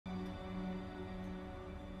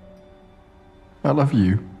I love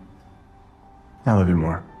you. I love you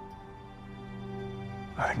more.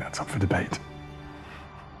 I think that's up for debate.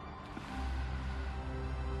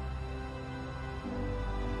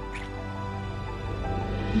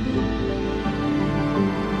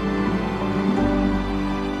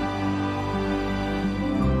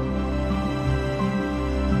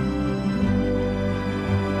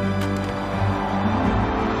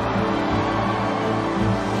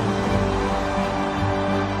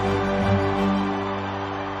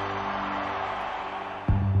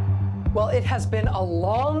 Well, it has been a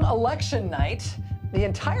long election night. The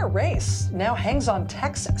entire race now hangs on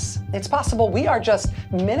Texas. It's possible we are just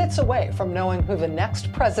minutes away from knowing who the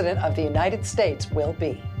next president of the United States will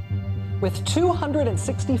be. With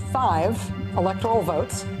 265 electoral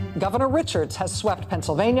votes, Governor Richards has swept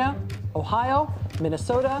Pennsylvania, Ohio,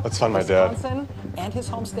 Minnesota, Let's find my dad. Wisconsin, and his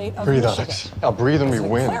home state of Breathe, Michigan. Alex. I'll breathe and we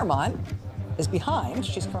President win. Claremont is behind.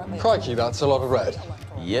 She's currently... Crikey, that's a lot of red.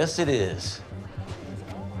 Yes, it is.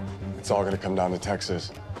 It's all gonna come down to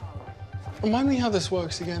Texas. Remind me how this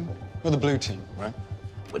works again. We're the blue team, right?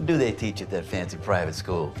 What do they teach at that fancy private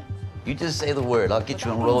school? You just say the word, I'll get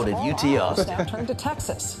you enrolled at UT Austin. Now turn to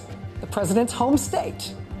Texas, the president's home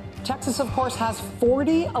state. Texas, of course, has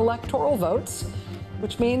 40 electoral votes,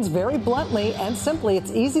 which means very bluntly and simply, it's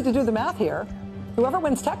easy to do the math here. Whoever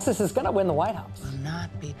wins Texas is going to win the White House. Will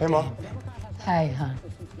not be Hey, Mom. Hey, hon.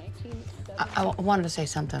 I wanted to say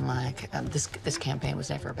something like, this campaign was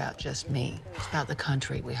never about just me. It's about the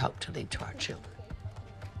country we hope to leave to our children.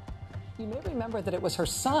 You may remember that it was her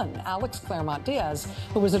son, Alex Claremont-Diaz,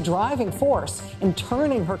 who was a driving force in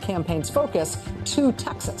turning her campaign's focus to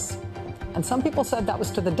Texas. And some people said that was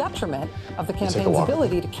to the detriment of the campaign's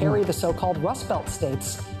ability to carry the so-called Rust Belt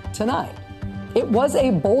states tonight. It was a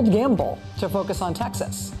bold gamble to focus on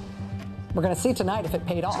Texas. We're going to see tonight if it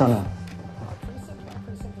paid off. What's going on?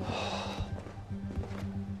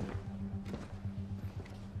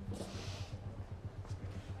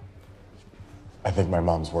 I think my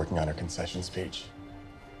mom's working on her concession speech.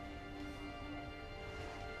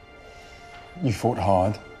 You fought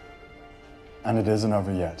hard, and it isn't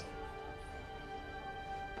over yet.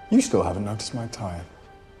 You still haven't noticed my tie.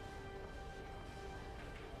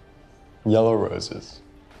 Yellow roses.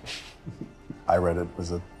 I read it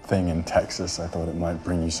was a thing in Texas. I thought it might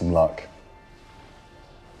bring you some luck.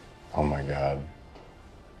 Oh my God.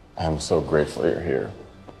 I'm so grateful you're here.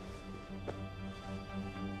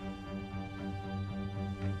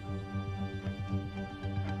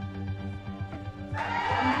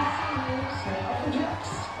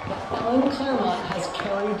 Ellen Claremont has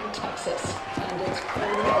carried Texas and its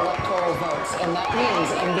 40 electoral votes, and that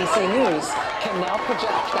means NBC News can now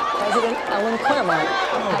project that President Ellen Claremont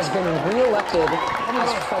has been reelected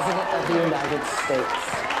as President of the United States.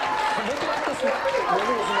 And looking at this map, it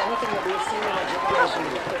really isn't anything that we've seen in a generation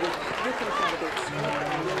yet. But with Republican candidates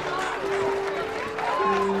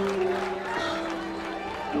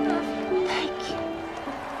Thank you.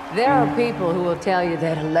 There are people who will tell you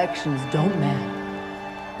that elections don't matter.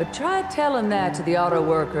 But try telling that to the auto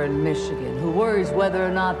worker in Michigan who worries whether or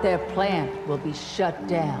not their plant will be shut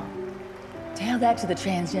down. Tell that to the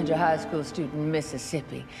transgender high school student in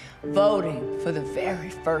Mississippi, voting for the very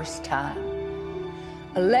first time.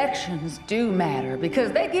 Elections do matter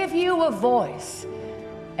because they give you a voice.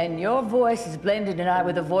 And your voice is blended tonight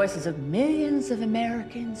with the voices of millions of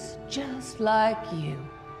Americans just like you.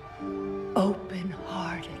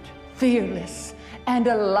 Open-hearted, fearless, and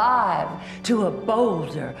alive to a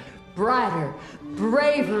bolder, brighter,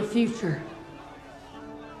 braver future.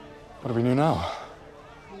 What do we do now?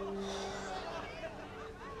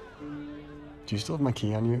 Do you still have my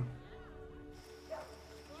key on you?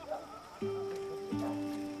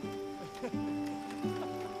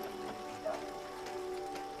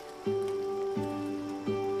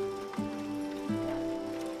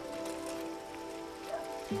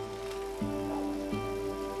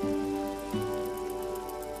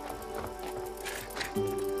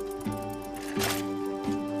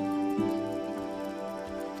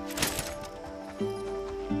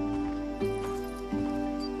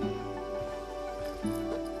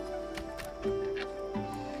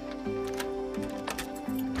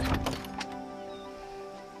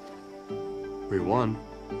 We won.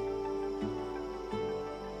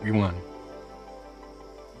 We won.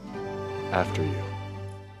 After you.